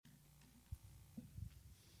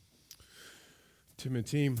Tim and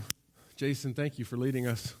team, Jason, thank you for leading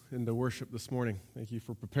us into worship this morning. Thank you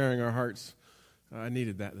for preparing our hearts. I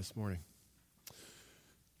needed that this morning.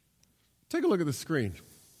 Take a look at the screen.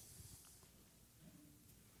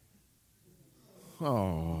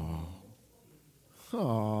 Oh,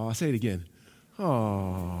 I'll say it again.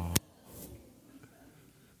 Oh,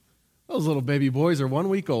 those little baby boys are 1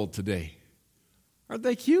 week old today. Aren't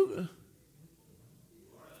they cute?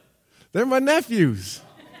 They're my nephews.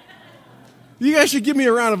 You guys should give me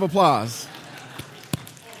a round of applause.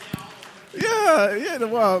 Yeah,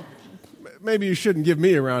 well, maybe you shouldn't give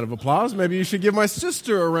me a round of applause. Maybe you should give my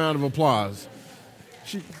sister a round of applause.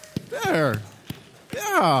 There. Yeah.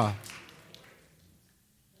 I don't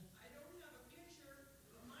have a picture,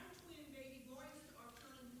 but my twin baby boys are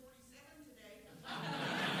turning 47 today.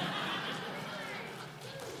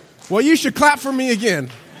 Well, you should clap for me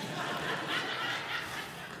again.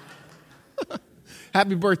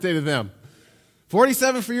 Happy birthday to them.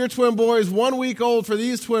 47 for your twin boys, 1 week old for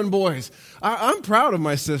these twin boys. I'm proud of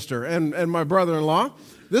my sister and my brother-in-law.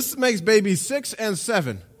 This makes babies 6 and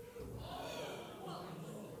 7.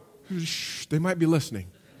 Shh, they might be listening.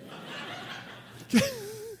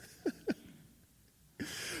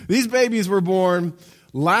 These babies were born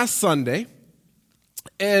last Sunday,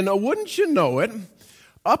 and wouldn't you know it,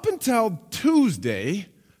 up until Tuesday,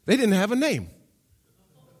 they didn't have a name.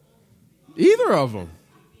 Either of them.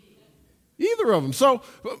 So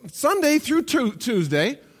Sunday through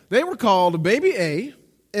Tuesday, they were called Baby A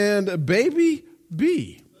and Baby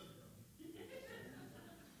B.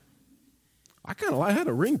 I kind of like, had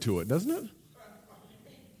a ring to it, doesn't it?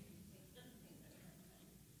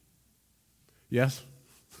 Yes,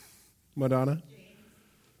 Madonna?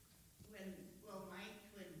 Well, my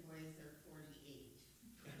twin boys are 48.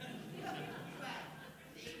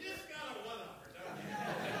 They just got a one-upper, don't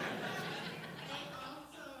they? They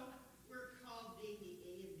also were called Baby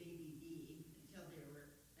A and Baby B until they were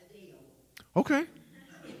a day old. Okay.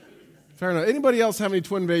 Fair enough. Anybody else have any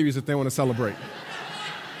twin babies that they want to celebrate?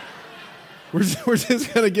 We're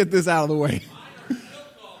just going to get this out of the way.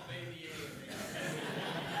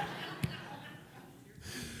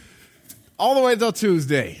 All the way until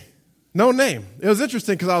Tuesday. No name. It was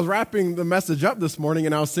interesting because I was wrapping the message up this morning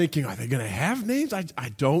and I was thinking, are they going to have names? I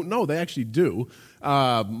don't know. They actually do.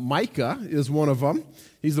 Micah is one of them.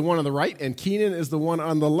 He's the one on the right, and Keenan is the one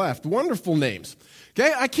on the left. Wonderful names.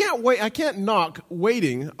 Okay, I can't knock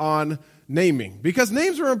waiting on naming because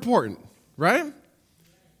names are important, right?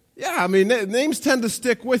 Yeah, I mean, names tend to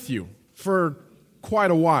stick with you for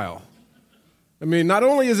quite a while. I mean, not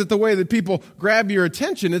only is it the way that people grab your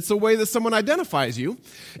attention, it's the way that someone identifies you.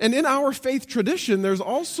 And in our faith tradition, there's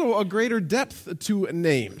also a greater depth to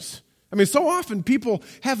names. I mean, so often people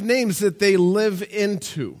have names that they live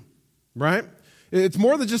into, right? It's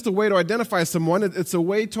more than just a way to identify someone. It's a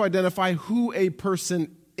way to identify who a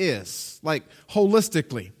person is, like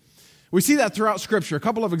holistically. We see that throughout Scripture. A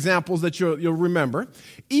couple of examples that you'll remember.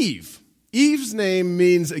 Eve. Eve's name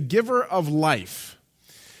means giver of life.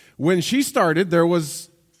 When she started, there was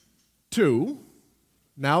 2.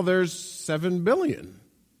 Now there's 7 billion.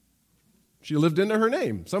 She lived into her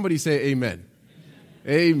name. Somebody say amen.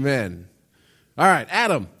 Amen. All right,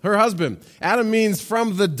 Adam, her husband. Adam means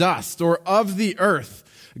from the dust or of the earth.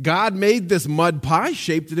 God made this mud pie,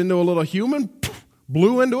 shaped it into a little human,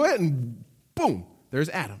 blew into it, and boom, there's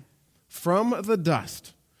Adam. From the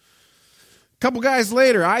dust. A couple guys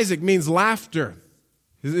later, Isaac means laughter.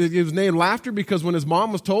 He was named Laughter because when his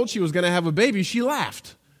mom was told she was going to have a baby, she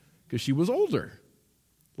laughed because she was older.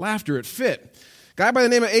 Laughter, it fit. Guy by the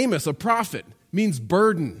name of Amos, a prophet, means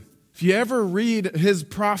burden. If you ever read his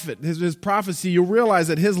prophecy, you'll realize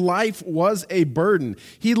that his life was a burden.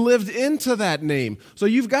 He lived into that name. So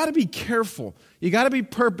you've got to be careful. You got to be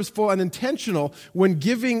purposeful and intentional when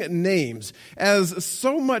giving names, as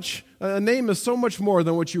so much a name is so much more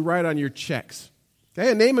than what you write on your checks.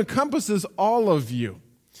 Okay, a name encompasses all of you.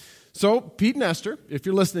 So, Pete and Esther, if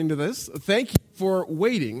you're listening to this, thank you for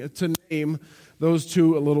waiting to name those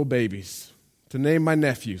 2 little babies, to name my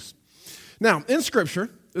nephews. Now, in Scripture,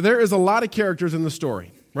 there is a lot of characters in the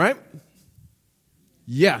story, right?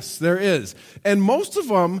 Yes, there is. And most of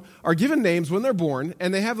them are given names when they're born,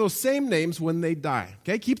 and they have those same names when they die.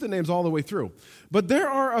 Okay, keep the names all the way through. But there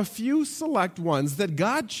are a few select ones that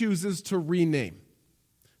God chooses to rename.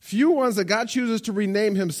 Few ones that God chooses to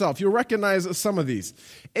rename himself. You'll recognize some of these.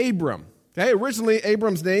 Abram. Okay, originally,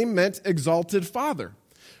 Abram's name meant exalted father.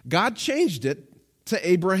 God changed it to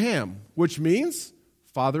Abraham, which means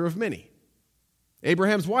father of many.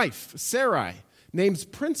 Abraham's wife, Sarai, named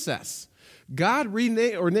princess. God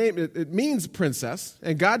renamed, it means princess,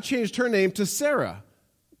 and God changed her name to Sarah,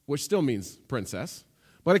 which still means princess,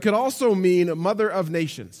 but it could also mean mother of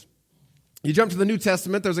nations. You jump to the New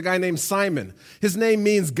Testament, there's a guy named Simon. His name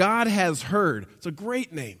means God has heard. It's a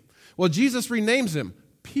great name. Well, Jesus renames him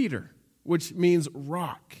Peter, which means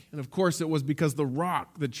rock. And of course, it was because the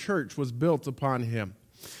rock, the church, was built upon him.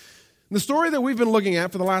 The story that we've been looking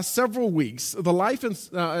at for the last several weeks, the life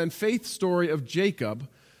and faith story of Jacob,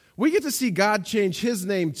 we get to see God change his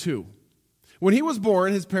name too. When he was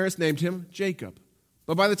born, his parents named him Jacob.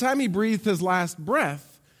 But by the time he breathed his last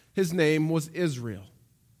breath, his name was Israel.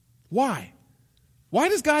 Why? Why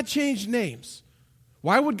does God change names?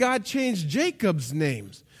 Why would God change Jacob's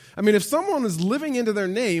names? I mean, if someone is living into their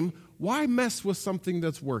name, why mess with something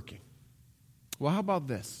that's working? Well, how about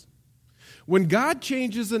this? When God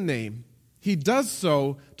changes a name, he does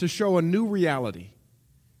so to show a new reality.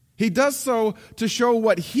 He does so to show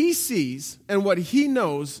what he sees and what he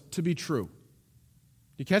knows to be true.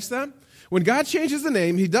 You catch that? When God changes the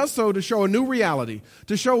name, he does so to show a new reality,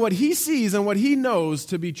 to show what he sees and what he knows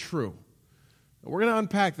to be true. We're going to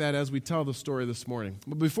unpack that as we tell the story this morning.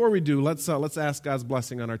 But before we do, let's ask God's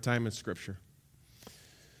blessing on our time in Scripture.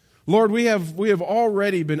 Lord, we have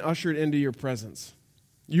already been ushered into your presence.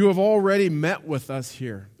 You have already met with us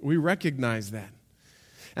here. We recognize that.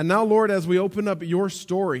 And now, Lord, as we open up your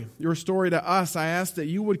story to us, I ask that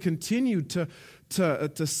you would continue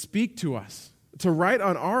to speak to us, to write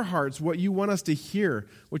on our hearts what you want us to hear,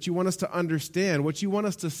 what you want us to understand, what you want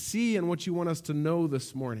us to see, and what you want us to know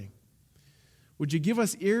this morning. Would you give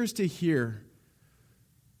us ears to hear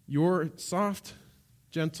your soft,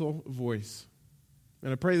 gentle voice?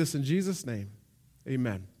 And I pray this in Jesus' name.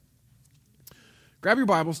 Amen. Grab your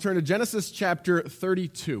Bibles, turn to Genesis chapter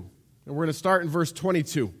 32, and we're going to start in verse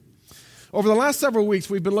 22. Over the last several weeks,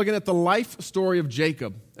 we've been looking at the life story of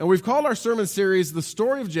Jacob, and we've called our sermon series The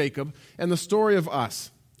Story of Jacob and the Story of Us.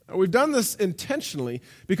 We've done this intentionally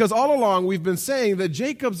because all along we've been saying that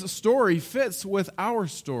Jacob's story fits with our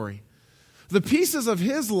story. The pieces of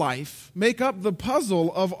his life make up the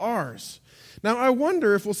puzzle of ours. Now, I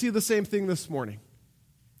wonder if we'll see the same thing this morning.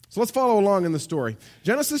 So let's follow along in the story.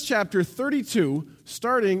 Genesis chapter 32,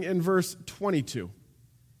 starting in verse 22.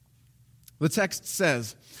 The text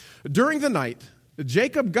says, "During the night,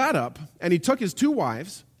 Jacob got up, and he took his 2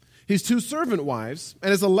 wives, his 2 servant wives,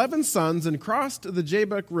 and his 11 sons, and crossed the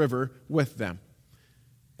Jabbok River with them.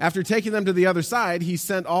 After taking them to the other side, he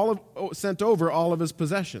sent over all of his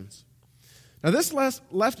possessions. Now this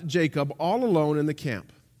left Jacob all alone in the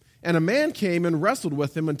camp, and a man came and wrestled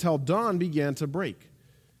with him until dawn began to break.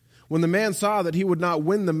 When the man saw that he would not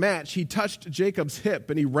win the match, he touched Jacob's hip,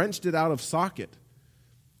 and he wrenched it out of socket.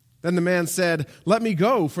 Then the man said, 'Let me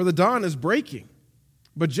go, for the dawn is breaking.'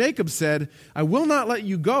 But Jacob said, 'I will not let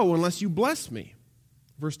you go unless you bless me.'"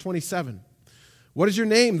 Verse 27. "What is your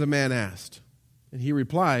name?" the man asked. And he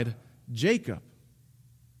replied, "Jacob."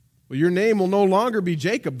 "Well, your name will no longer be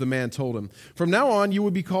Jacob," the man told him. "From now on you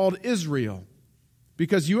will be called Israel,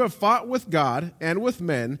 because you have fought with God and with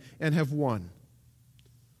men and have won."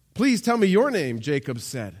 "Please tell me your name," Jacob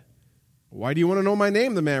said. "Why do you want to know my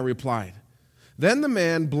name?" the man replied. Then the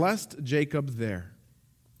man blessed Jacob there.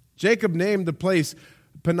 Jacob named the place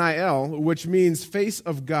Peniel, which means face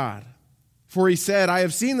of God. For he said, "I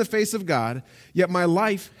have seen the face of God, yet my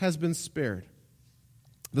life has been spared."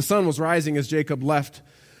 The sun was rising as Jacob left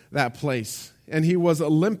that place, and he was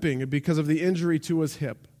limping because of the injury to his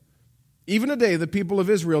hip. Even today, the people of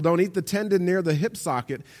Israel don't eat the tendon near the hip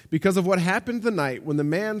socket because of what happened the night when the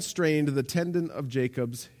man strained the tendon of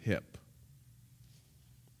Jacob's hip.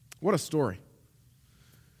 What a story.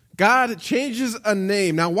 God changes a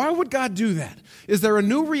name. Now, why would God do that? Is there a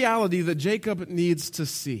new reality that Jacob needs to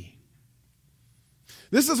see?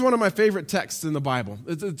 This is one of my favorite texts in the Bible.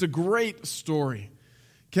 It's a great story.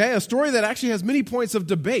 Okay, a story that actually has many points of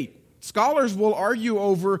debate. Scholars will argue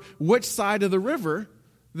over which side of the river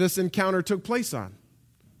this encounter took place on.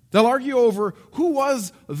 They'll argue over who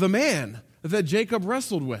was the man that Jacob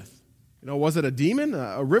wrestled with. Was it a demon,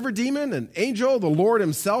 a river demon, an angel, the Lord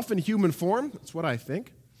himself in human form? That's what I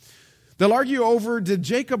think. They'll argue over, did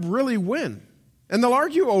Jacob really win? And they'll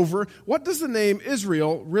argue over, what does the name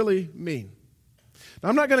Israel really mean? Now,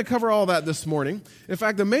 I'm not going to cover all that this morning. In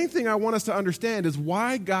fact, the main thing I want us to understand is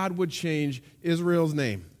why God would change Israel's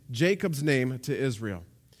name, Jacob's name, to Israel.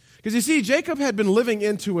 Because you see, Jacob had been living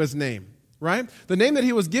into his name, right? The name that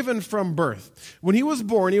he was given from birth. When he was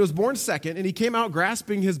born second, and he came out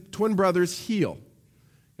grasping his twin brother's heel.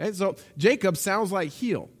 Okay, so Jacob sounds like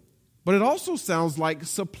heel, but it also sounds like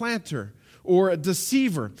supplanter or a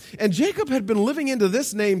deceiver. And Jacob had been living into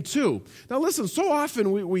this name too. Now listen, so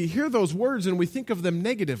often we hear those words and we think of them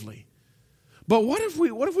negatively. But what if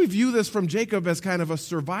we view this from Jacob as kind of a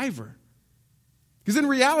survivor? Because in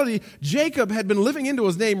reality, Jacob had been living into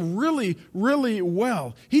his name really, really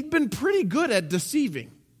well. He'd been pretty good at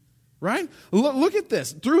deceiving, right? Look at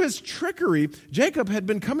this. Through his trickery, Jacob had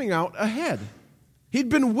been coming out ahead. He'd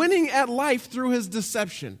been winning at life through his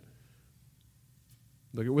deception.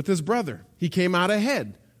 Look at with his brother. He came out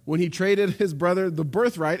ahead when he traded his brother the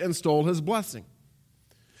birthright and stole his blessing.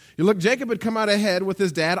 You look, Jacob had come out ahead with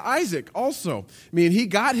his dad Isaac also. I mean, he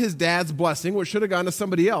got his dad's blessing, which should have gone to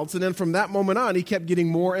somebody else, and then from that moment on, he kept getting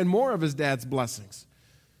more and more of his dad's blessings.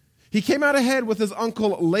 He came out ahead with his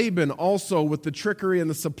uncle Laban also with the trickery and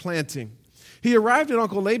the supplanting. He arrived at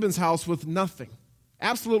Uncle Laban's house with nothing,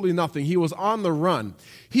 absolutely nothing. He was on the run.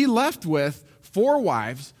 He left with 4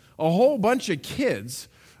 wives, a whole bunch of kids,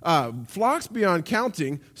 flocks beyond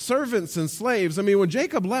counting, servants and slaves. I mean, when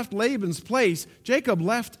Jacob left Laban's place, Jacob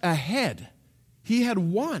left ahead. He had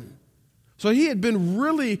won. So he had been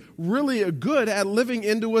really, really good at living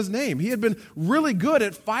into his name. He had been really good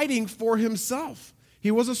at fighting for himself. He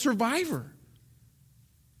was a survivor.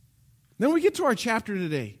 Then we get to our chapter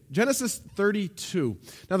today, Genesis 32.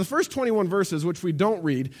 Now, the first 21 verses, which we don't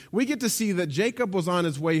read, we get to see that Jacob was on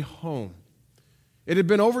his way home. It had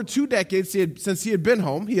been over 2 decades since he had been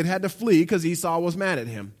home. He had to flee because Esau was mad at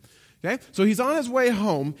him. Okay? So he's on his way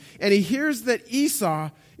home, and he hears that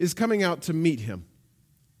Esau is coming out to meet him.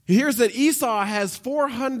 He hears that Esau has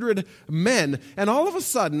 400 men, and all of a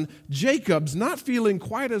sudden, Jacob's not feeling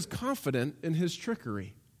quite as confident in his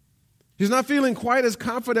trickery. He's not feeling quite as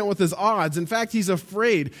confident with his odds. In fact, he's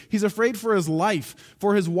afraid. He's afraid for his life,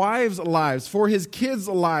 for his wives' lives, for his kids'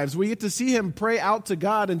 lives. We get to see him pray out to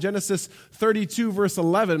God in Genesis 32, verse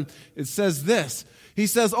 11. It says this. He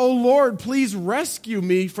says, "O Lord, please rescue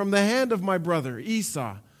me from the hand of my brother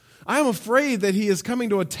Esau. I am afraid that he is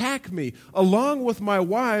coming to attack me, along with my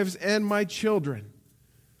wives and my children."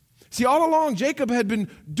 See, all along, Jacob had been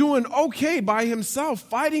doing okay by himself,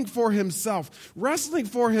 fighting for himself, wrestling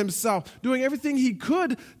for himself, doing everything he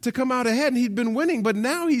could to come out ahead, and he'd been winning. But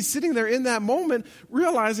now he's sitting there in that moment,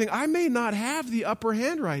 realizing, I may not have the upper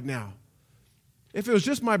hand right now. If it was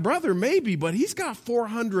just my brother, maybe, but he's got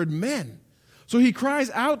 400 men. So he cries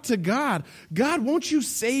out to God, "God, won't you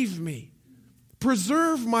save me?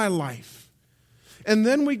 Preserve my life." And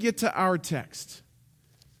then we get to our text,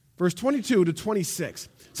 verse 22 to 26.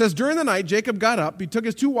 It says, during the night, Jacob got up. He took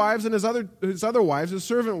his 2 wives and his other wives, his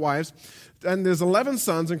servant wives, and his 11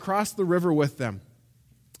 sons, and crossed the river with them.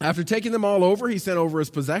 After taking them all over, he sent over his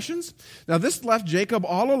possessions. Now this left Jacob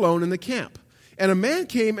all alone in the camp. And a man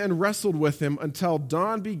came and wrestled with him until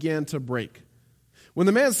dawn began to break. When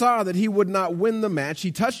the man saw that he would not win the match,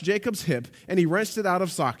 he touched Jacob's hip, and he wrenched it out of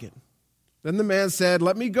socket. Then the man said,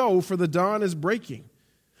 "Let me go, for the dawn is breaking."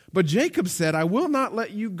 But Jacob said, "I will not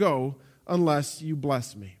let you go unless you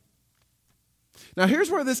bless me." Now here's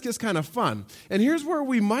where this gets kind of fun. And here's where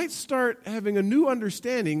we might start having a new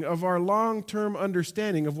understanding of our long-term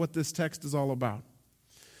understanding of what this text is all about.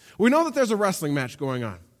 We know that there's a wrestling match going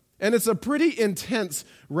on. And it's a pretty intense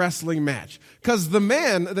wrestling match. Because the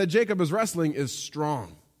man that Jacob is wrestling is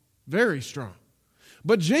strong. Very strong.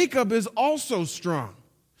 But Jacob is also strong.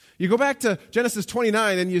 You go back to Genesis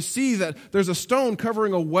 29 and you see that there's a stone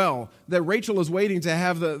covering a well that Rachel is waiting to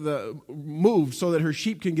have the moved so that her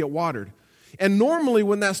sheep can get watered. And normally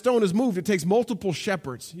when that stone is moved, it takes multiple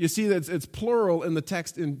shepherds. You see that it's plural in the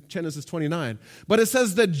text in Genesis 29. But it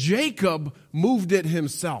says that Jacob moved it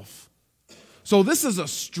himself. So this is a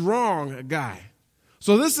strong guy.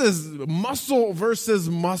 So this is muscle versus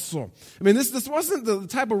muscle. I mean, this wasn't the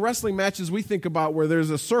type of wrestling matches we think about where there's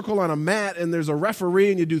a circle on a mat and there's a referee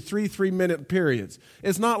and you do 3-3-minute periods.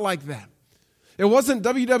 It's not like that. It wasn't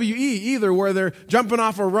WWE either where they're jumping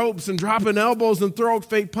off of ropes and dropping elbows and throwing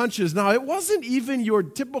fake punches. No, it wasn't even your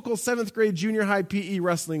typical 7th grade junior high PE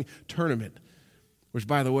wrestling tournament, which,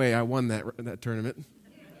 by the way, I won that tournament.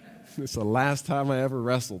 It's the last time I ever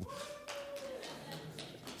wrestled.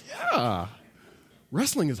 Yeah.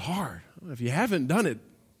 Wrestling is hard. If you haven't done it,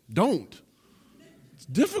 don't. It's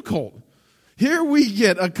difficult. Here we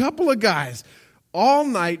get a couple of guys all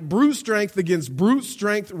night, brute strength against brute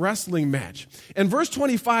strength wrestling match. And verse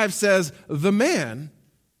 25 says, the man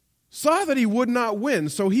saw that he would not win,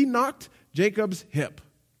 so he knocked Jacob's hip.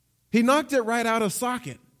 He knocked it right out of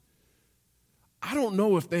socket. I don't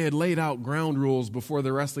know if they had laid out ground rules before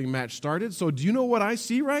the wrestling match started, so do you know what I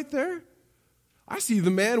see right there? I see the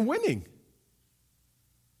man winning.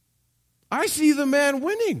 I see the man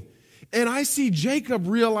winning. And I see Jacob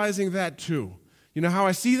realizing that too. You know how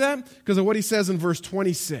I see that? Because of what he says in verse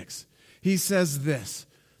 26. He says this.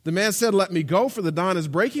 The man said, let me go, for the dawn is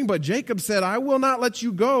breaking. But Jacob said, I will not let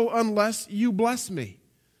you go unless you bless me.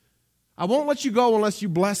 I won't let you go unless you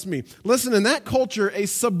bless me. Listen, in that culture, a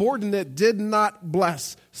subordinate did not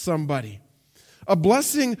bless somebody. A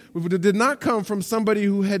blessing did not come from somebody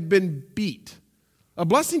who had been beat. A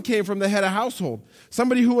blessing came from the head of household,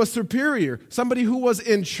 somebody who was superior, somebody who was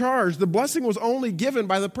in charge. The blessing was only given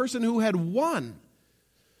by the person who had won.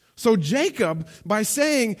 So Jacob, by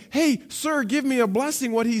saying, hey, sir, give me a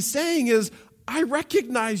blessing, what he's saying is, I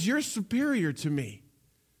recognize you're superior to me.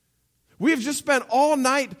 We've just spent all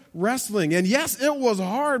night wrestling, and yes, it was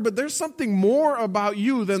hard, but there's something more about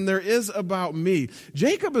you than there is about me.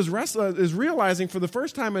 Jacob is realizing for the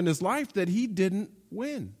first time in his life that he didn't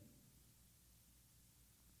win.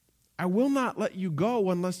 I will not let you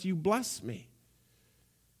go unless you bless me.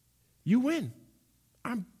 You win.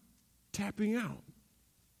 I'm tapping out.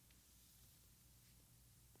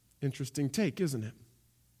 Interesting take, isn't it?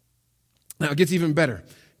 Now, it gets even better,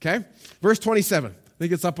 okay? Verse 27. I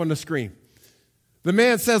think it's up on the screen. The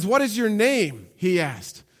man says, what is your name? He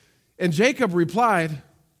asked. And Jacob replied,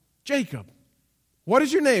 Jacob. What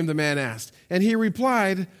is your name? The man asked. And he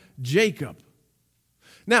replied, Jacob.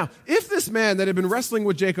 Now, if this man that had been wrestling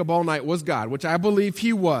with Jacob all night was God, which I believe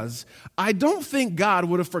he was, I don't think God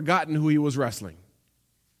would have forgotten who he was wrestling.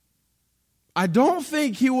 I don't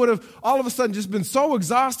think he would have all of a sudden just been so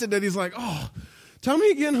exhausted that he's like, oh, tell me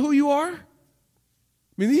again who you are. I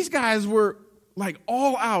mean, these guys were like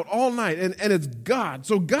all out all night, and it's God.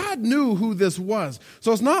 So God knew who this was.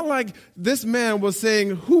 So it's not like this man was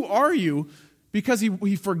saying, who are you? Because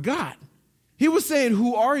he forgot. He was saying,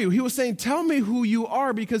 who are you? He was saying, tell me who you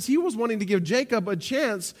are, because he was wanting to give Jacob a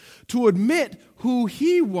chance to admit who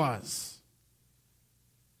he was.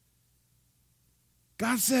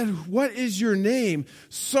 God said, what is your name?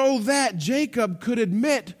 So that Jacob could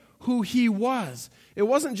admit who he was. It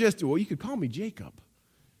wasn't just, well, you could call me Jacob.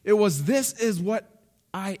 It was, this is what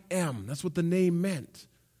I am. That's what the name meant.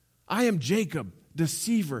 I am Jacob,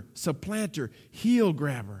 deceiver, supplanter, heel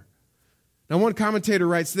grabber. Now, one commentator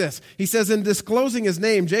writes this. He says, in disclosing his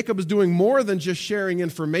name, Jacob is doing more than just sharing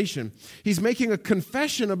information. He's making a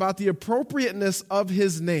confession about the appropriateness of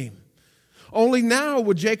his name. Only now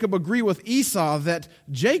would Jacob agree with Esau that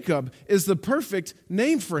Jacob is the perfect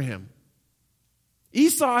name for him.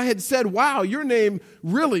 Esau had said, wow, your name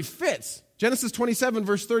really fits. Genesis 27,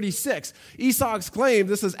 verse 36. Esau exclaimed,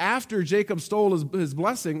 this is after Jacob stole his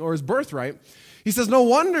blessing or his birthright. He says, no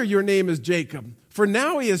wonder your name is Jacob, for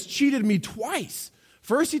now he has cheated me twice.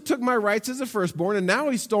 First he took my rights as a firstborn, and now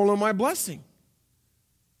he's stolen my blessing.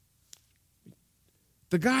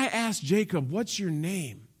 The guy asked Jacob, what's your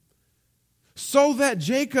name? So that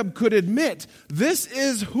Jacob could admit, this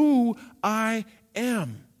is who I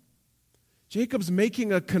am. Jacob's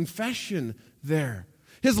making a confession there.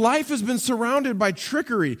 His life has been surrounded by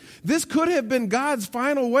trickery. This could have been God's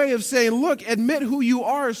final way of saying, look, admit who you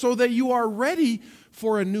are so that you are ready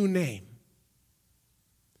for a new name.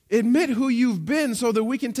 Admit who you've been so that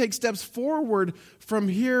we can take steps forward from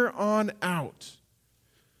here on out.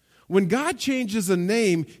 When God changes a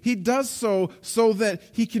name, he does so that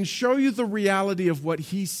he can show you the reality of what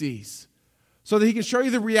he sees, so that he can show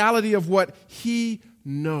you the reality of what he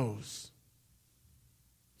knows.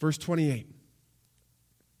 Verse 28.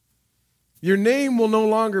 Your name will no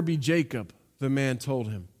longer be Jacob, the man told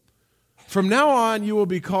him. From now on, you will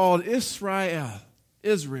be called Israel,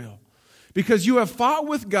 because you have fought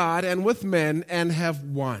with God and with men and have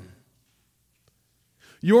won.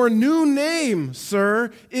 Your new name,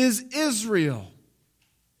 sir, is Israel.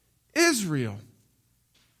 Israel.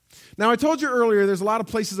 Now, I told you earlier there's a lot of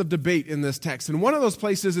places of debate in this text, and one of those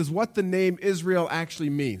places is what the name Israel actually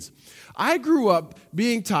means. I grew up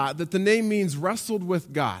being taught that the name means wrestled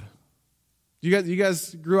with God. You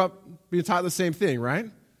guys grew up being taught the same thing, right?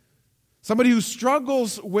 Somebody who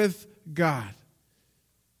struggles with God.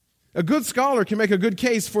 A good scholar can make a good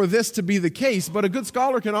case for this to be the case, but a good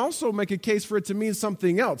scholar can also make a case for it to mean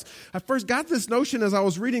something else. I first got this notion as I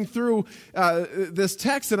was reading through this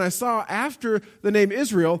text, and I saw after the name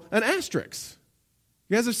Israel an asterisk.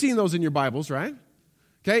 You guys have seen those in your Bibles, right?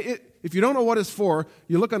 Okay, if you don't know what it's for,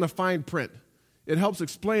 you look on the fine print. It helps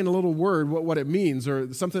explain a little word, what it means,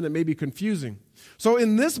 or something that may be confusing. So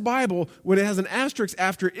in this Bible, when it has an asterisk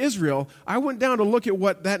after Israel, I went down to look at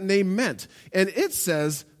what that name meant. And it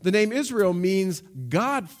says the name Israel means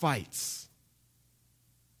God fights.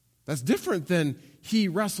 That's different than he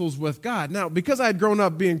wrestles with God. Now, because I had grown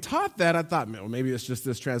up being taught that, I thought, well, maybe it's just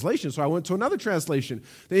this translation. So I went to another translation,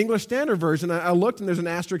 the English Standard Version. I looked, and there's an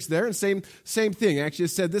asterisk there, and same thing. Actually,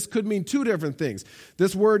 it said this could mean two different things.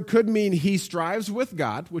 This word could mean he strives with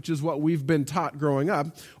God, which is what we've been taught growing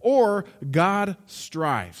up, or God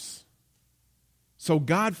strives. So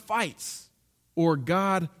God fights, or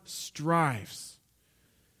God strives.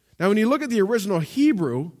 Now, when you look at the original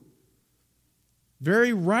Hebrew,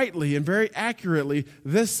 very rightly and very accurately,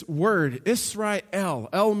 this word, Israel,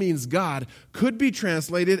 El means God, could be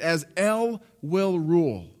translated as El will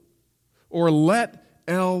rule, or let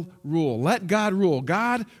El rule. Let God rule.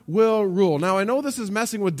 God will rule. Now, I know this is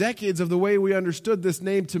messing with decades of the way we understood this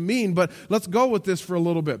name to mean, but let's go with this for a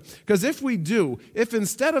little bit. Because if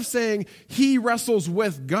instead of saying he wrestles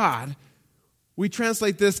with God, we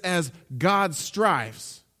translate this as God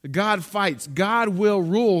strives, God fights, God will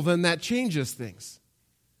rule, then that changes things.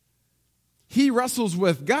 He wrestles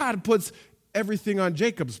with God, puts everything on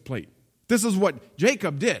Jacob's plate. This is what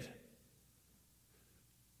Jacob did.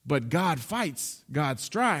 But God fights, God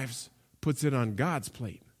strives, puts it on God's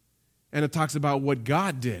plate. And it talks about what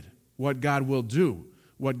God did, what God will do,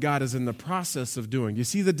 what God is in the process of doing. You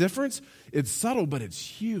see the difference? It's subtle, but it's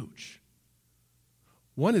huge.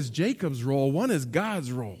 One is Jacob's role, one is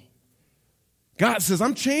God's role. God says,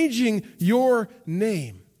 I'm changing your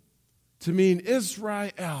name to mean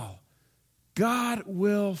Israel. God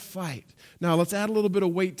will fight. Now, let's add a little bit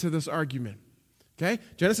of weight to this argument. Okay?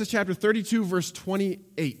 Genesis chapter 32, verse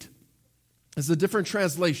 28. This is a different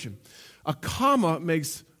translation. A comma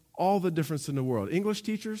makes all the difference in the world. English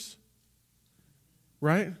teachers,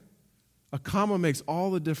 right? A comma makes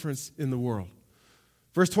all the difference in the world.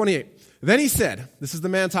 Verse 28. Then he said, this is the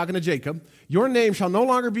man talking to Jacob, your name shall no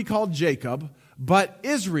longer be called Jacob, but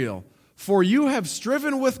Israel, for you have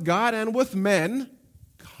striven with God and with men,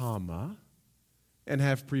 comma, and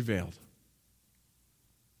have prevailed.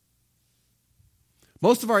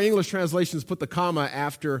 Most of our English translations put the comma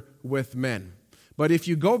after with men. But if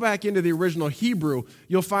you go back into the original Hebrew,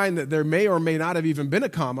 you'll find that there may or may not have even been a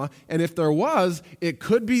comma, and if there was, it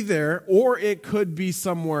could be there or it could be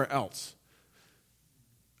somewhere else.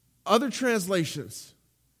 Other translations,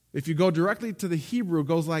 if you go directly to the Hebrew,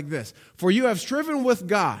 goes like this. For you have striven with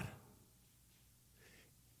God,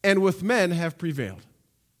 and with men have prevailed.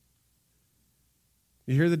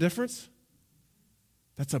 You hear the difference?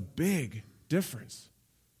 That's a big difference.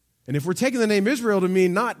 And if we're taking the name Israel to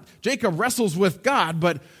mean not Jacob wrestles with God,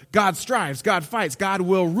 but God strives, God fights, God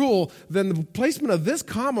will rule, then the placement of this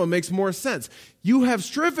comma makes more sense. You have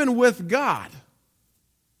striven with God,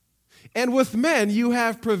 and with men you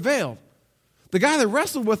have prevailed. The guy that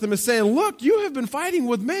wrestled with him is saying, look, you have been fighting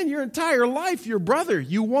with men your entire life. Your brother,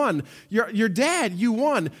 you won. Your dad, you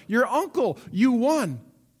won. Your uncle, you won.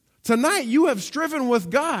 Tonight you have striven with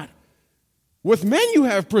God. With men you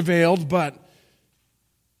have prevailed, but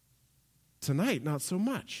tonight not so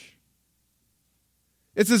much.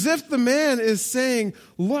 It's as if the man is saying,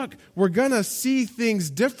 look, we're going to see things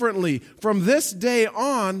differently. From this day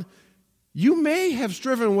on, you may have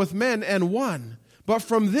striven with men and won, but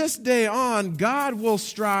from this day on, God will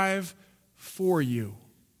strive for you.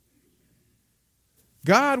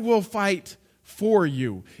 God will fight for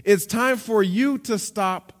you. It's time for you to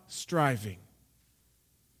stop striving.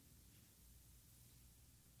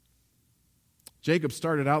 Jacob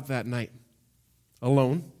started out that night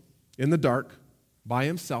alone, in the dark, by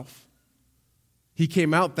himself. He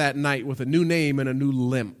came out that night with a new name and a new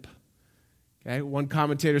limp. Okay? One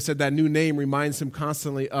commentator said that new name reminds him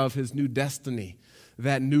constantly of his new destiny.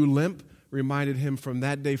 That new limp reminded him from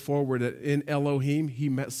that day forward that in Elohim, he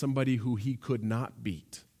met somebody who he could not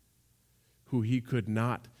beat, who he could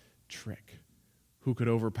not trick, who could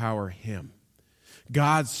overpower him.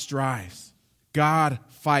 God strives. God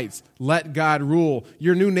fights. Let God rule.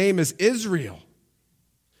 Your new name is Israel.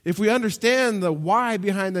 If we understand the why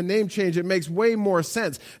behind the name change, it makes way more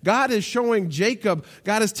sense. God is showing Jacob,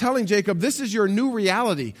 God is telling Jacob, this is your new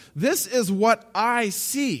reality. This is what I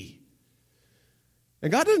see.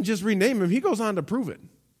 And God didn't just rename him, he goes on to prove it.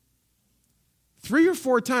 3 or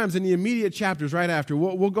 4 times in the immediate chapters right after.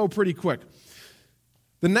 We'll go pretty quick.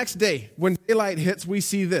 The next day, when daylight hits, we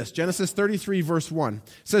see this. Genesis 33, verse 1.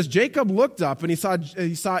 It says, Jacob looked up and he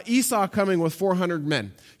saw Esau coming with 400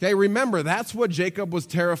 men. Okay, remember, that's what Jacob was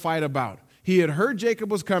terrified about. He had heard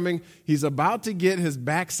Jacob was coming. He's about to get his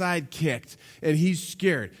backside kicked, and he's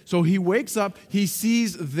scared. So he wakes up. He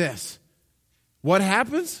sees this. What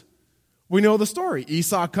happens? We know the story.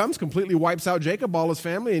 Esau comes, completely wipes out Jacob, all his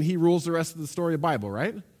family, and he rules the rest of the story of the Bible,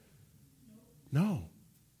 right? No,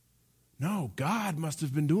 God must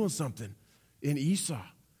have been doing something in Esau.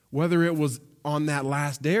 Whether it was on that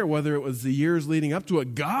last day or whether it was the years leading up to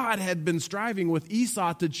it, God had been striving with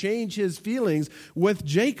Esau to change his feelings with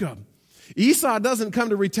Jacob. Esau doesn't come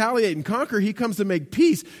to retaliate and conquer. He comes to make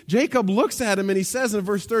peace. Jacob looks at him and he says in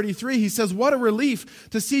verse 33, he says, "What a relief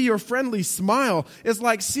to see your friendly smile. It's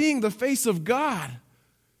like seeing the face of God."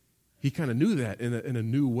 He kind of knew that in a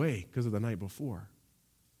new way because of the night before.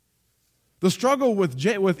 The struggle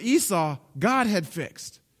with Esau, God had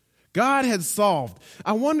fixed. God had solved.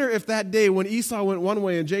 I wonder if that day when Esau went one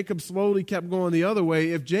way and Jacob slowly kept going the other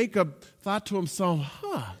way, if Jacob thought to himself,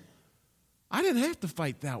 I didn't have to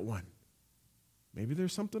fight that one. Maybe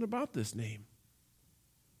there's something about this name.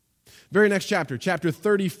 Very next chapter, chapter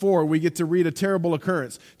 34, we get to read a terrible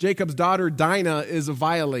occurrence. Jacob's daughter Dinah is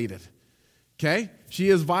violated. Okay? She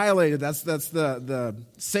is violated. That's the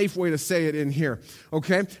safe way to say it in here.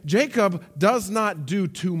 Okay? Jacob does not do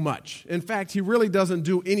too much. In fact, he really doesn't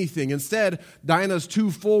do anything. Instead, Dinah's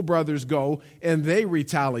two full brothers go and they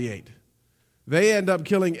retaliate. They end up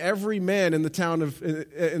killing every man in the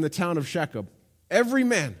town of Shechem. Every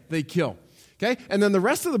man they kill. Okay? And then the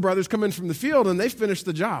rest of the brothers come in from the field and they finish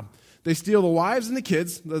the job. They steal the wives and the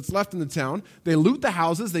kids that's left in the town. They loot the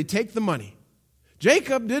houses. They take the money.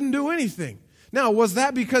 Jacob didn't do anything. Now, was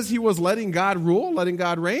that because he was letting God rule, letting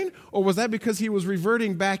God reign? Or was that because he was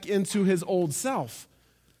reverting back into his old self?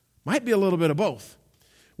 Might be a little bit of both.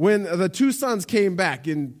 When the two sons came back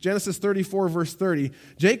in Genesis 34, verse 30,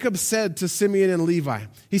 Jacob said to Simeon and Levi,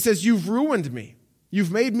 he says, "You've ruined me.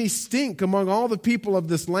 You've made me stink among all the people of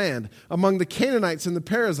this land, among the Canaanites and the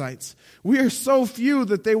Perizzites. We are so few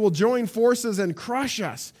that they will join forces and crush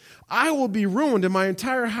us. I will be ruined and my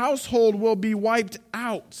entire household will be wiped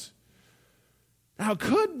out." Now, it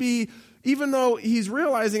could be, even though he's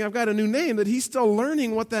realizing I've got a new name, that he's still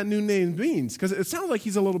learning what that new name means, because it sounds like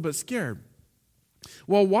he's a little bit scared.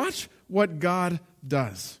 Well, watch what God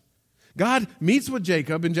does. God meets with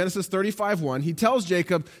Jacob in Genesis 35:1. He tells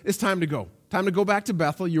Jacob, it's time to go. Time to go back to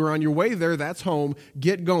Bethel. You're on your way there. That's home.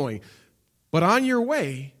 Get going. But on your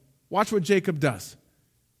way, watch what Jacob does.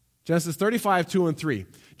 Genesis 35:2-3.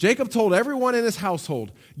 Jacob told everyone in his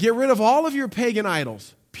household, "Get rid of all of your pagan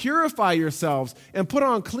idols. Purify yourselves and put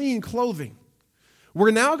on clean clothing.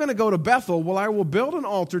 We're now going to go to Bethel, where I will build an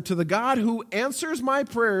altar to the God who answers my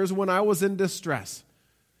prayers when I was in distress.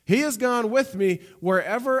 He has gone with me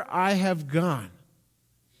wherever I have gone."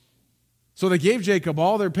 So they gave Jacob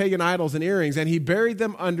all their pagan idols and earrings, and he buried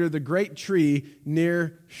them under the great tree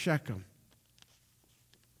near Shechem.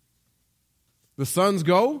 The sons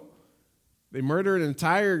go. They murder an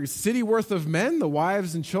entire city worth of men. The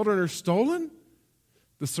wives and children are stolen.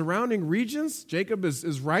 The surrounding regions, Jacob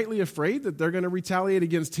is rightly afraid that they're going to retaliate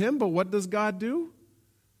against him, but what does God do?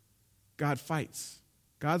 God fights.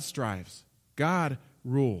 God strives. God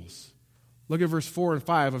rules. Look at verse 4 and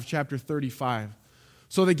 5 of chapter 35.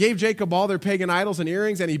 So they gave Jacob all their pagan idols and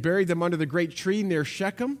earrings, and he buried them under the great tree near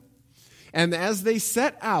Shechem. And as they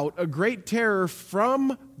set out, a great terror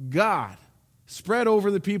from God spread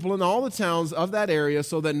over the people in all the towns of that area,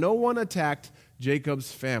 so that no one attacked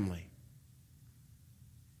Jacob's family.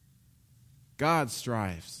 God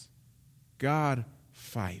strives. God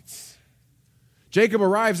fights. Jacob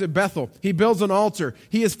arrives at Bethel. He builds an altar.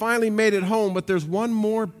 He has finally made it home, but there's one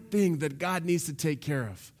more thing that God needs to take care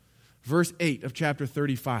of. Verse 8 of chapter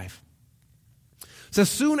 35. It says,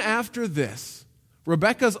 soon after this,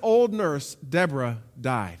 Rebekah's old nurse, Deborah,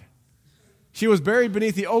 died. She was buried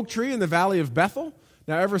beneath the oak tree in the valley of Bethel.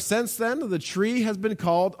 Now, ever since then, the tree has been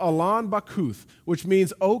called Allon Bakuth, which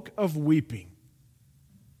means oak of weeping.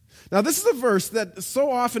 Now, this is a verse that so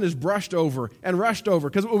often is brushed over and rushed over,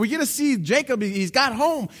 because we get to see Jacob, he's got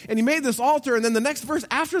home, and he made this altar, and then the next verse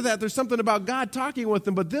after that, there's something about God talking with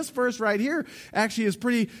him, but this verse right here actually is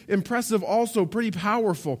pretty impressive also, pretty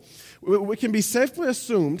powerful. It can be safely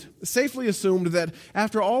assumed that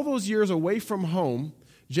after all those years away from home,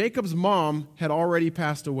 Jacob's mom had already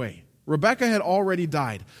passed away. Rebekah had already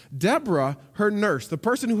died. Deborah, her nurse, the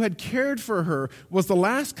person who had cared for her, was the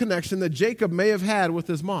last connection that Jacob may have had with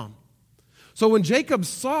his mom. So when Jacob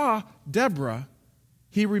saw Deborah,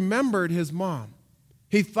 he remembered his mom.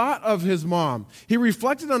 He thought of his mom. He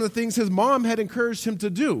reflected on the things his mom had encouraged him to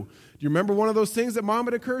do. Do you remember one of those things that mom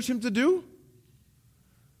had encouraged him to do?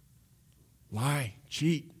 Lie,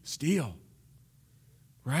 cheat, steal.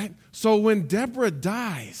 Right? So when Deborah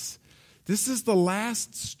dies, this is the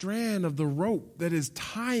last strand of the rope that is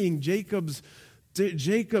tying Jacob's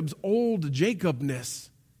old Jacobness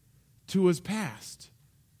to his past.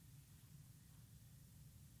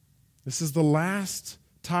 This is the last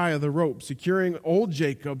tie of the rope, securing old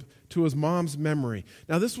Jacob to his mom's memory.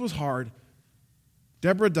 Now, this was hard.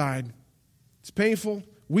 Deborah died. It's painful.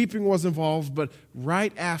 Weeping was involved, but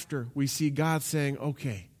right after we see God saying,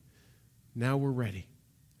 okay, now we're ready.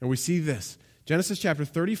 And we see this, Genesis chapter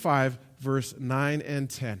 35, verse 9 and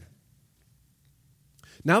 10.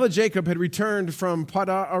 Now that Jacob had returned from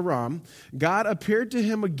Padan Aram, God appeared to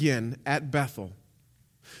him again at Bethel.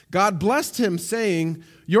 God blessed him, saying,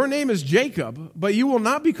 "Your name is Jacob, but you will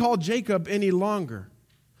not be called Jacob any longer.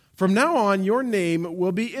 From now on, your name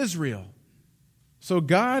will be Israel." So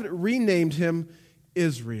God renamed him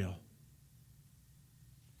Israel.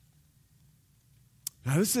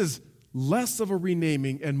 Now, this is less of a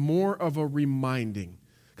renaming and more of a reminding.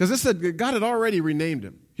 Because this said God had already renamed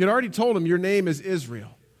him. He had already told him, your name is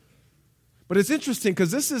Israel. But it's interesting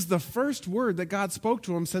because this is the first word that God spoke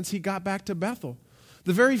to him since he got back to Bethel.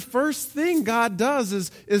 The very first thing God does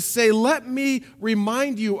is say, let me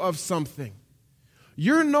remind you of something.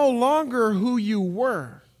 You're no longer who you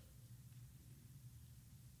were.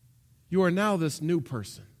 You are now this new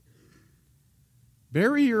person.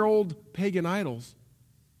 Bury your old pagan idols.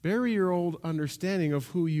 Bury your old understanding of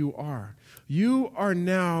who you are. You are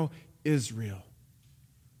now Israel.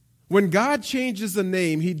 When God changes the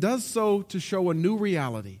name, he does so to show a new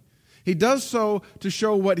reality. He does so to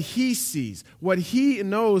show what he sees, what he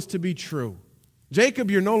knows to be true.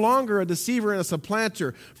 Jacob, you're no longer a deceiver and a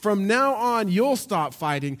supplanter. From now on, you'll stop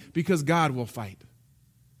fighting because God will fight.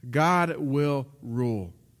 God will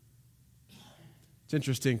rule. It's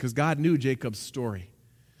interesting because God knew Jacob's story.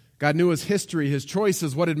 God knew his history, his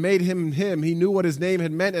choices, what had made him him. He knew what his name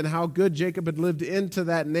had meant and how good Jacob had lived into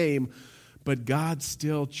that name. But God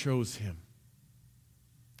still chose him.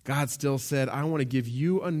 God still said, I want to give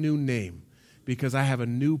you a new name because I have a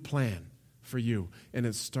new plan for you. And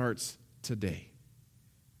it starts today.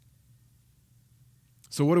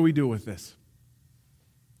 So what do we do with this?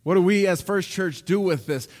 What do we as First Church do with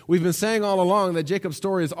this? We've been saying all along that Jacob's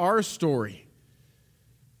story is our story.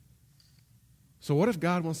 So what if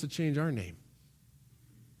God wants to change our name?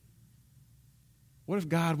 What if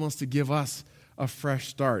God wants to give us a fresh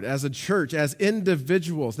start as a church, as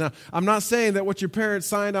individuals? Now, I'm not saying that what your parents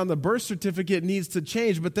signed on the birth certificate needs to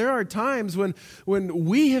change, but there are times when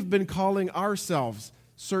we have been calling ourselves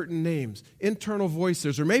certain names, internal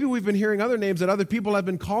voices, or maybe we've been hearing other names that other people have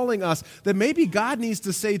been calling us that maybe God needs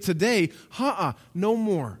to say today, no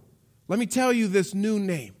more. Let me tell you this new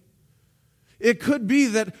name. It could be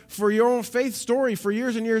that for your own faith story, for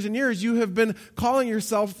years and years and years, you have been calling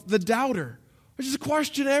yourself the doubter. I just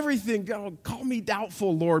question everything. God, call me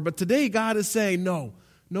doubtful, Lord. But today God is saying, no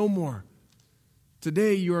more.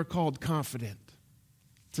 Today you are called confident.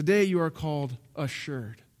 Today you are called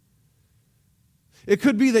assured. It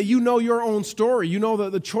could be that you know your own story. You know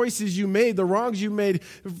the choices you made, the wrongs you made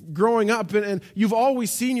growing up, and you've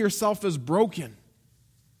always seen yourself as broken.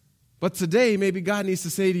 But today maybe God needs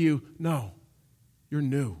to say to you, no, you're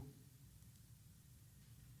new.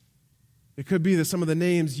 It could be that some of the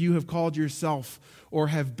names you have called yourself or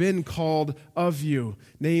have been called of you,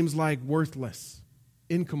 names like worthless,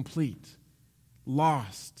 incomplete,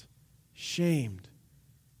 lost, shamed,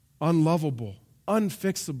 unlovable,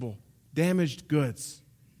 unfixable, damaged goods,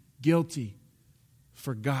 guilty,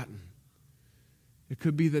 forgotten. It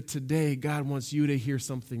could be that today God wants you to hear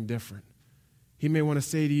something different. He may want to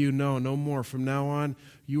say to you, no more. From now on,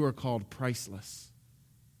 you are called priceless,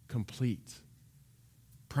 complete,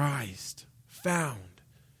 prized, found,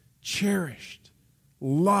 cherished,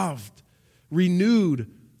 loved,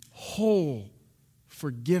 renewed, whole,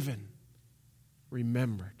 forgiven,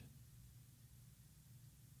 remembered.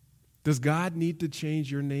 Does God need to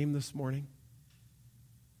change your name this morning?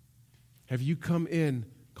 Have you come in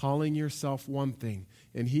calling yourself one thing,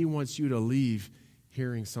 and he wants you to leave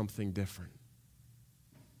hearing something different?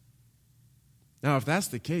 Now, if that's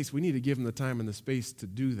the case, we need to give him the time and the space to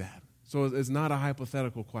do that. So it's not a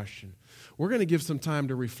hypothetical question. We're going to give some time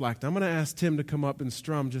to reflect. I'm going to ask Tim to come up and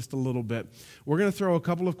strum just a little bit. We're going to throw a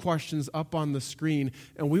couple of questions up on the screen,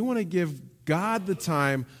 and we want to give God the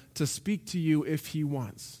time to speak to you if he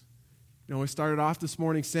wants. You know, we started off this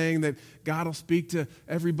morning saying that God will speak to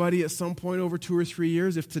everybody at some point over 2 or 3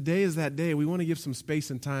 years. If today is that day, we want to give some space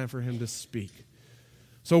and time for him to speak.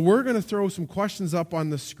 So we're going to throw some questions up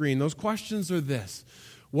on the screen. Those questions are this.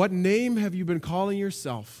 What name have you been calling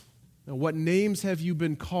yourself? And what names have you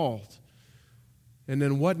been called? And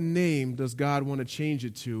then what name does God want to change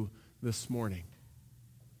it to this morning?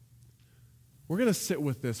 We're going to sit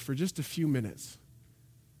with this for just a few minutes.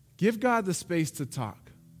 Give God the space to talk.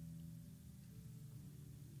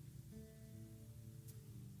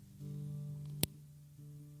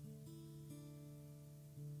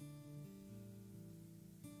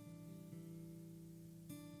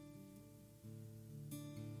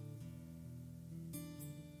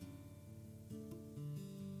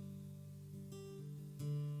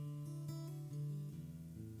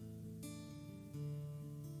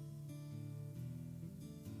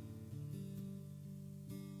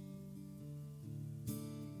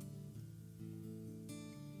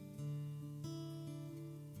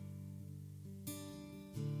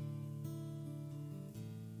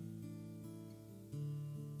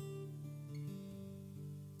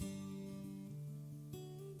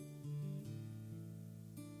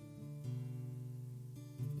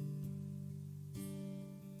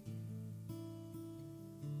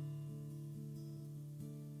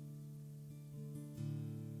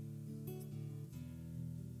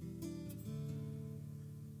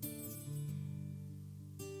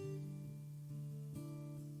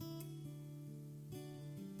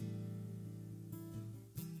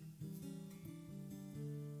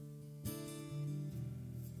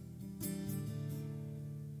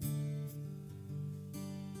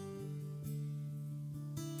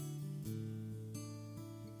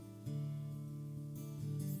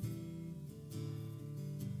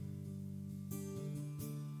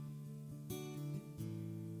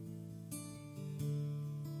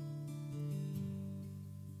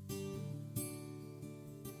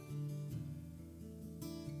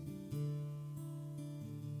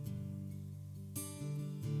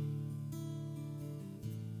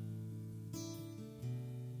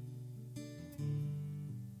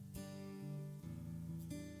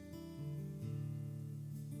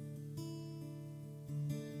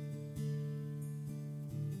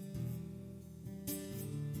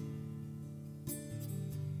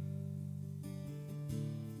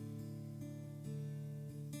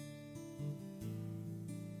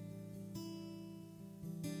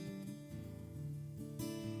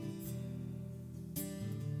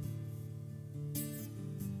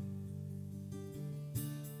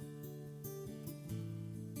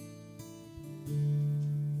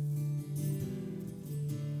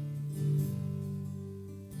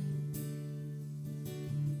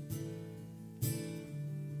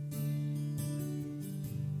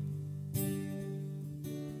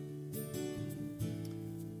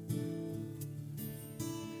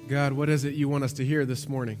 God, what is it you want us to hear this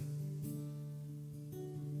morning?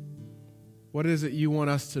 What is it you want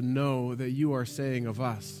us to know that you are saying of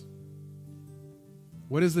us?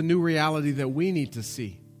 What is the new reality that we need to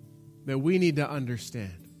see, that we need to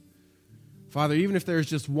understand? Father, even if there's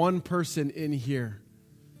just one person in here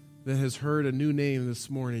that has heard a new name this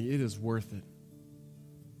morning, it is worth it.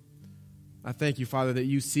 I thank you, Father, that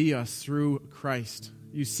you see us through Christ.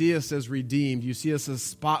 You see us as redeemed. You see us as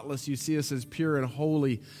spotless. You see us as pure and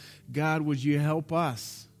holy. God, would you help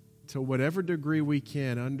us to whatever degree we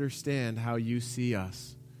can understand how you see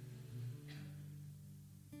us?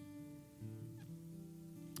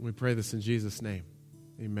 We pray this in Jesus' name.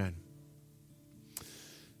 Amen.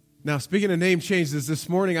 Now, speaking of name changes, this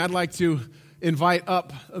morning I'd like to invite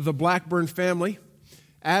up the Blackburn family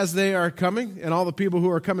as they are coming and all the people who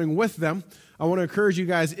are coming with them. I want to encourage you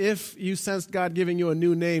guys, if you sensed God giving you a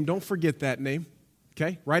new name, don't forget that name,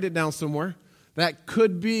 okay? Write it down somewhere. That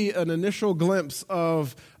could be an initial glimpse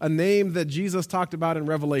of a name that Jesus talked about in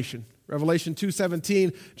Revelation. Revelation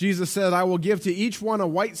 2:17, Jesus said, I will give to each one a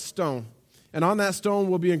white stone, and on that stone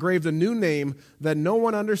will be engraved a new name that no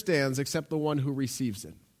one understands except the one who receives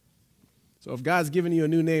it. So if God's given you a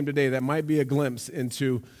new name today, that might be a glimpse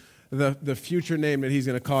into the future name that he's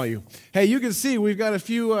going to call you. Hey, you can see we've got a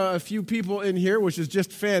few people in here, which is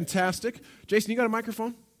just fantastic. Jason, you got a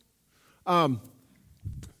microphone?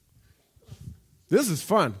 This is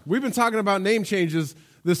fun. We've been talking about name changes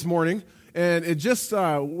this morning, and it just,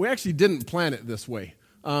 we actually didn't plan it this way.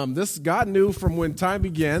 God knew from when time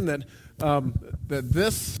began that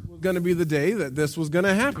this was going to be the day that this was going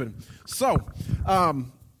to happen. So,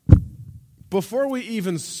 before we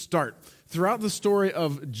even start, throughout the story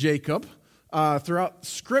of Jacob, throughout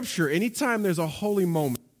Scripture, anytime there's a holy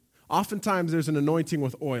moment, oftentimes there's an anointing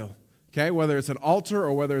with oil, okay, whether it's an altar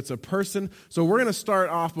or whether it's a person. So we're going to start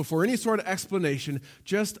off, before any sort of explanation,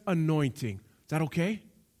 just anointing. Is that okay?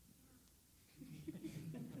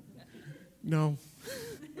 No.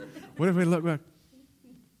 What if we look back?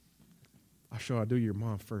 I'll do your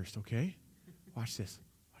mom first, okay? Watch this.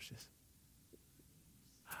 Watch this.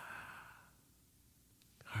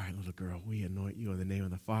 All right, little girl, we anoint you in the name of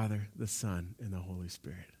the Father, the Son, and the Holy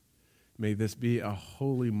Spirit. May this be a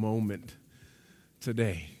holy moment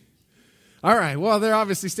today. All right, well, they're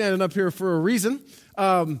obviously standing up here for a reason.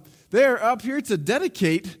 They're up here to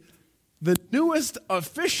dedicate the newest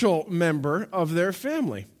official member of their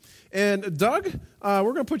family. And Doug, we're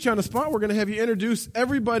going to put you on the spot. We're going to have you introduce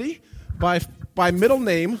everybody by middle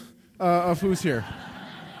name of who's here.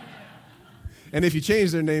 And if you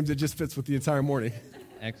change their names, it just fits with the entire morning.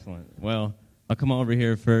 Excellent. Well, I'll come over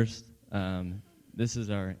here first. This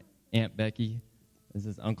is our Aunt Becky. This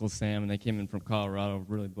is Uncle Sam, and they came in from Colorado.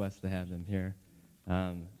 Really blessed to have them here.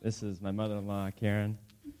 This is my mother-in-law, Karen.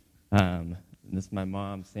 And this is my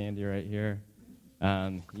mom, Sandy, right here.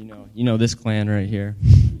 You know this clan right here.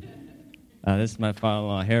 This is my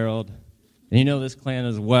father-in-law, Harold. And you know this clan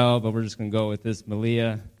as well, but we're just going to go with this,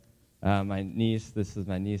 Malia. My niece, this is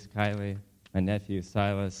my niece, Kylie. My nephew,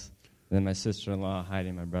 Silas. And then my sister-in-law, Heidi,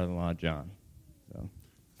 and my brother-in-law, John. So.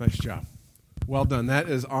 Nice job. Well done. That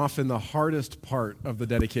is often the hardest part of the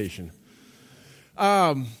dedication.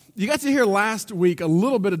 You got to hear last week a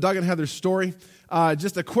little bit of Doug and Heather's story.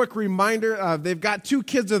 Just a quick reminder, they've got 2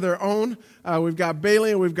 kids of their own. We've got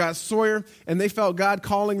Bailey and we've got Sawyer, and they felt God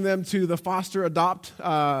calling them to the foster adopt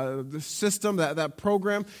system, that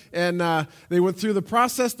program. And they went through the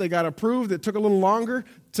process. They got approved. It took a little longer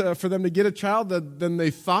for them to get a child than they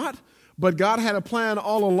thought. But God had a plan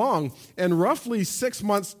all along. And roughly 6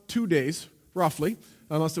 months, 2 days, roughly,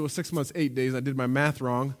 unless it was 6 months, 8 days, I did my math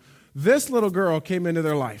wrong, this little girl came into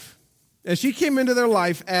their life. And she came into their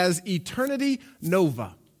life as Eternity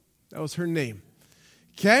Nova. That was her name.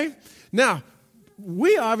 Okay? Now,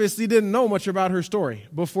 we obviously didn't know much about her story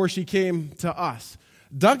before she came to us.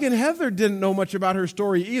 Doug and Heather didn't know much about her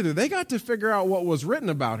story either. They got to figure out what was written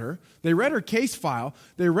about her. They read her case file.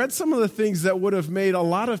 They read some of the things that would have made a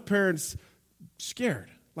lot of parents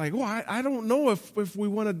scared. Like, well, I don't know if we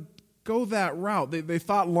want to go that route. They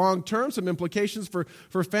thought long-term, some implications for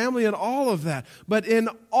family and all of that. But in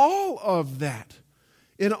all of that,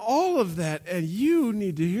 and you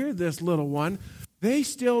need to hear this, little one, they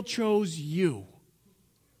still chose you.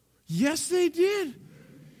 Yes, they did.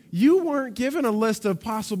 You weren't given a list of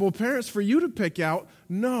possible parents for you to pick out.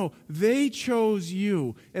 No, they chose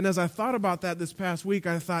you. And as I thought about that this past week,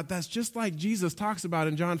 I thought that's just like Jesus talks about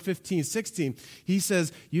in John 15:16. He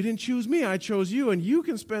says, you didn't choose me, I chose you. And you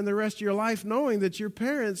can spend the rest of your life knowing that your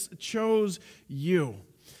parents chose you.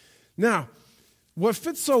 Now, what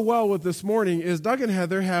fits so well with this morning is Doug and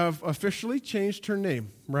Heather have officially changed her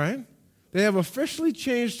name, right? They have officially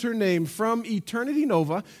changed her name from Eternity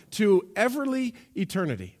Nova to Everly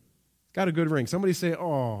Eternity. Got a good ring. Somebody say,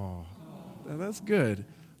 oh, that's good.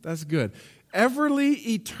 That's good. Everly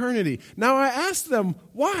Eternity. Now I asked them,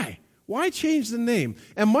 why? Why change the name?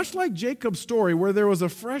 And much like Jacob's story where there was a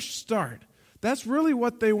fresh start, that's really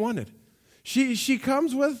what they wanted. She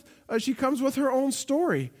comes with her own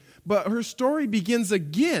story, but her story begins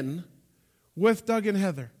again with Doug and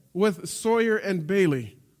Heather, with Sawyer and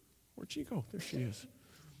Bailey. Where'd she go? There she is.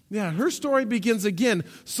 Yeah, her story begins again.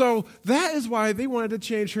 So that is why they wanted to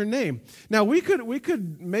change her name. Now, we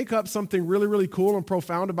could make up something really, really cool and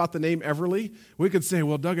profound about the name Everly. We could say,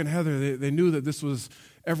 well, Doug and Heather, they knew that this was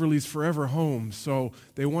Everly's forever home, so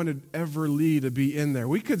they wanted Everly to be in there.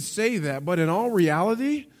 We could say that, but in all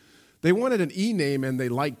reality, they wanted an E name and they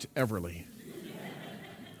liked Everly.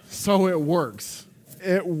 So it works.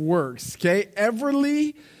 It works, okay?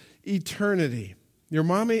 Everly Eternity. Your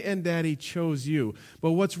mommy and daddy chose you.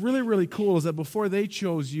 But what's really, really cool is that before they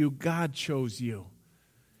chose you, God chose you.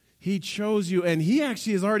 He chose you, and he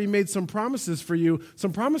actually has already made some promises for you,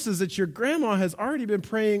 some promises that your grandma has already been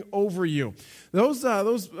praying over you. Those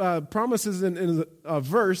promises in a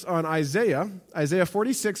verse on Isaiah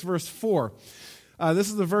 46, verse 4. This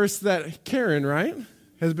is the verse that Karen, right,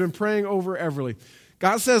 has been praying over Everly.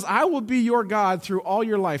 God says, I will be your God through all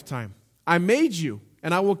your lifetime. I made you,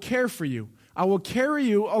 and I will care for you. I will carry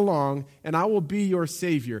you along, and I will be your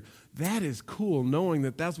Savior. That is cool, knowing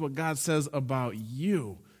that that's what God says about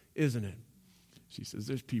you, isn't it? She says,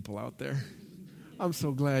 there's people out there. I'm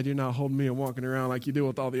so glad you're not holding me and walking around like you do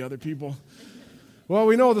with all the other people. Well,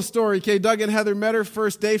 we know the story, okay? Doug and Heather met her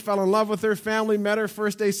first day, fell in love with her. Family met her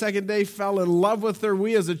first day, second day, fell in love with her.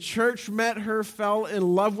 We as a church met her, fell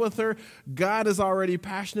in love with her. God is already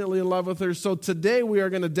passionately in love with her. So today we are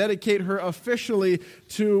going to dedicate her officially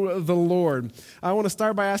to the Lord. I want to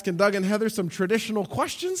start by asking Doug and Heather some traditional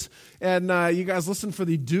questions. And you guys listen for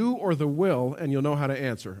the do or the will, and you'll know how to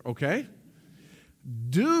answer, okay?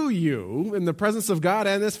 Do you, in the presence of God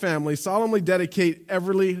and His family, solemnly dedicate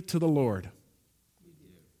Everly to the Lord?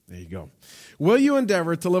 There you go. Will you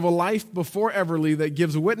endeavor to live a life before Everly that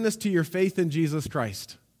gives witness to your faith in Jesus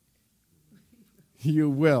Christ? You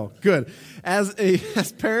will. Good. As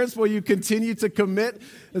parents, will you continue to commit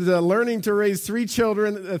to learning to raise 3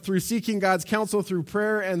 children through seeking God's counsel, through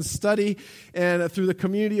prayer and study, and through the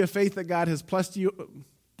community of faith that God has put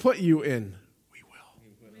you in? We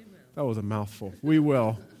will. That was a mouthful. We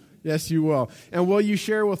will. Yes, you will. And will you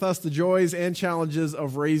share with us the joys and challenges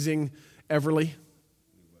of raising Everly?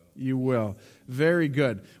 You will. Very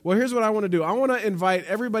good. Well, here's what I want to do. I want to invite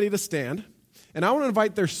everybody to stand, and I want to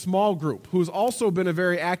invite their small group, who's also been a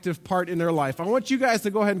very active part in their life. I want you guys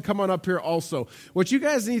to go ahead and come on up here also. What you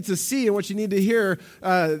guys need to see and what you need to hear,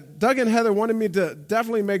 Doug and Heather wanted me to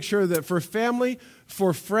definitely make sure that for family,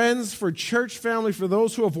 for friends, for church family, for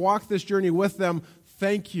those who have walked this journey with them,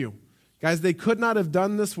 thank you. Guys, they could not have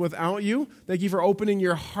done this without you. Thank you for opening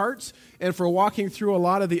your hearts and for walking through a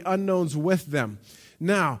lot of the unknowns with them.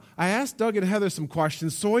 Now, I asked Doug and Heather some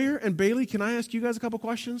questions. Sawyer and Bailey, can I ask you guys a couple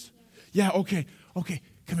questions? Yeah, okay,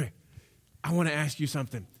 come here. I want to ask you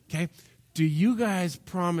something, okay? Do you guys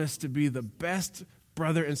promise to be the best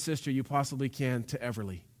brother and sister you possibly can to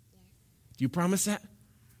Everly? Do you promise that?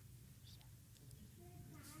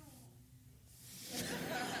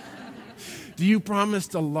 Do you promise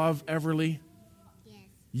to love Everly? Yes.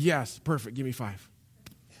 Yes, perfect. Give me 5.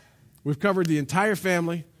 We've covered the entire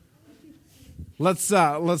family. Let's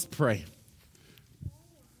pray.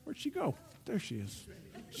 Where'd she go? There she is.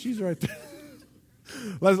 She's right there.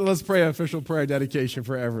 Let's pray an official prayer dedication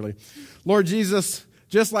for Everly. Lord Jesus,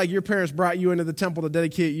 just like your parents brought you into the temple to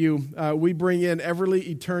dedicate you, we bring in Everly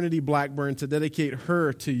Eternity Blackburn to dedicate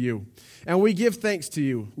her to you. And we give thanks to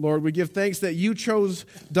you, Lord. We give thanks that you chose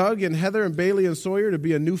Doug and Heather and Bailey and Sawyer to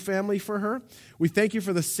be a new family for her. We thank you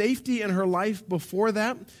for the safety in her life before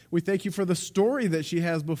that. We thank you for the story that she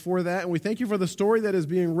has before that. And we thank you for the story that is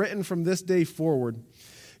being written from this day forward.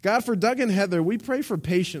 God, for Doug and Heather, we pray for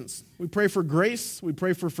patience. We pray for grace. We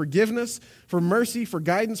pray for forgiveness, for mercy, for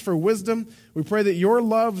guidance, for wisdom. We pray that your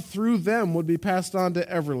love through them would be passed on to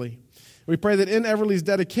Everly. We pray that in Everly's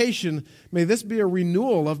dedication, may this be a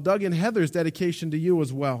renewal of Doug and Heather's dedication to you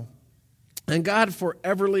as well. And God, for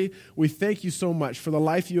Everly, we thank you so much for the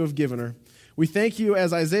life you have given her. We thank you,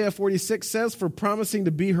 as Isaiah 46 says, for promising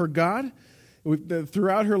to be her God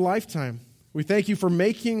throughout her lifetime. We thank you for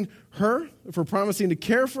making her, for promising to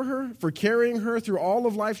care for her, for carrying her through all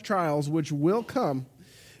of life's trials, which will come.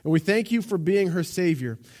 And we thank you for being her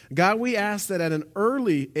Savior. God, we ask that at an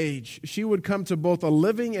early age, she would come to both a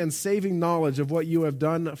living and saving knowledge of what you have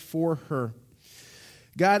done for her.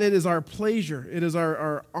 God, it is our pleasure, it is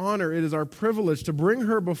our honor, it is our privilege to bring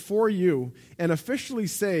her before you and officially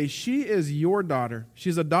say she is your daughter.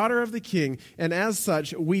 She's a daughter of the King, and as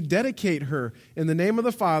such, we dedicate her in the name of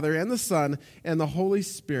the Father and the Son and the Holy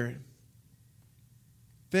Spirit.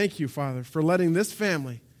 Thank you, Father, for letting this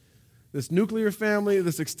family, this nuclear family,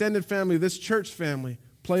 this extended family, this church family,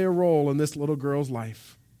 play a role in this little girl's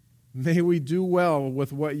life. May we do well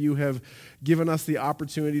with what you have given us the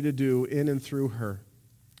opportunity to do in and through her.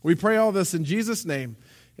 We pray all this in Jesus' name.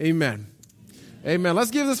 Amen. Amen. Let's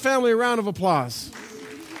give this family a round of applause.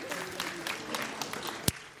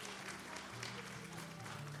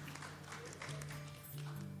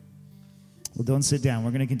 Well, don't sit down. We're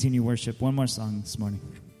going to continue worship. One more song this morning.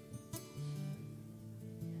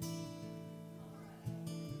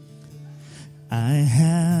 I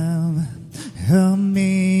have a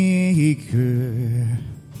maker.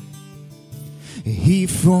 He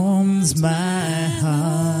forms my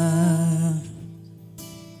heart.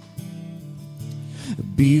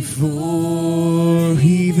 Before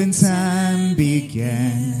even time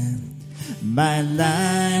began, my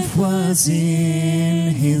life was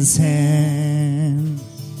in his hands.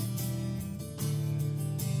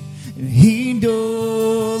 And he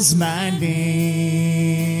knows my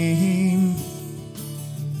name.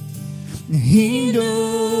 He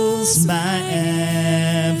knows my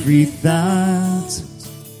every thought.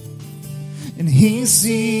 And he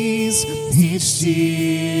sees each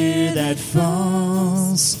tear that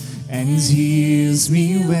falls and hears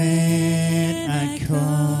me when I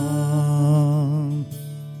call.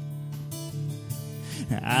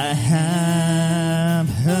 I have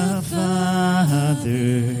a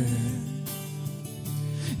Father.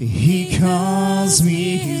 He calls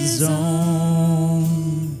me his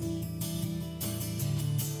own.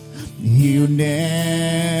 He'll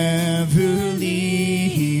never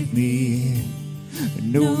leave me,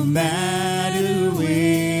 no matter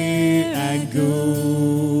where I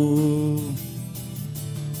go.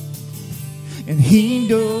 And he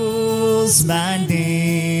knows my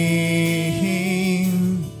name.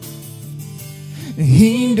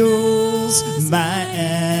 He knows my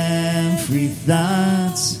every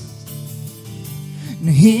thought. And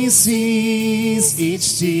he sees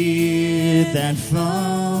each tear that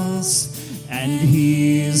falls and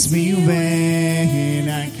hears me when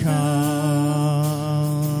I call.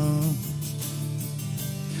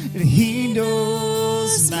 And he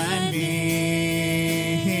knows my name.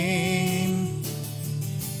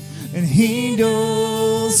 And he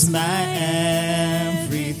knows my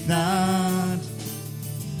every thought.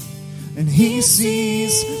 And he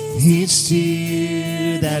sees each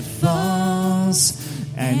tear that falls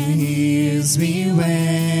and hears me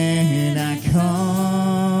when I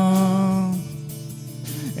call.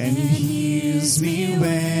 And hears me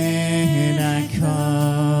when I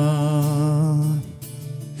call.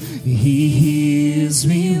 He hears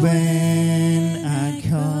me when I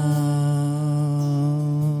call.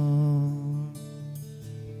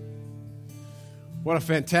 What a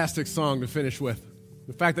fantastic song to finish with.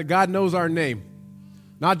 The fact that God knows our name.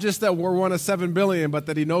 Not just that we're one of 7 billion, but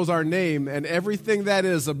that he knows our name and everything that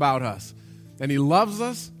is about us. And he loves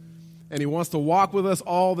us, and he wants to walk with us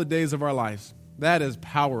all the days of our lives. That is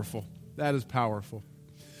powerful. That is powerful.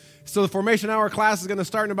 So the Formation Hour class is going to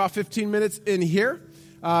start in about 15 minutes in here.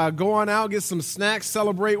 Go on out, get some snacks,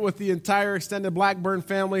 celebrate with the entire extended Blackburn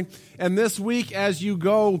family. And this week, as you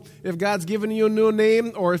go, if God's given you a new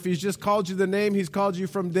name, or if he's just called you the name he's called you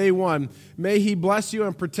from day one, may he bless you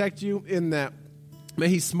and protect you in that. May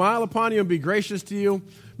he smile upon you and be gracious to you.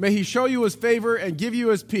 May he show you his favor and give you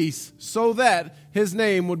his peace so that his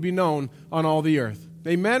name would be known on all the earth.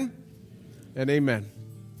 Amen and amen.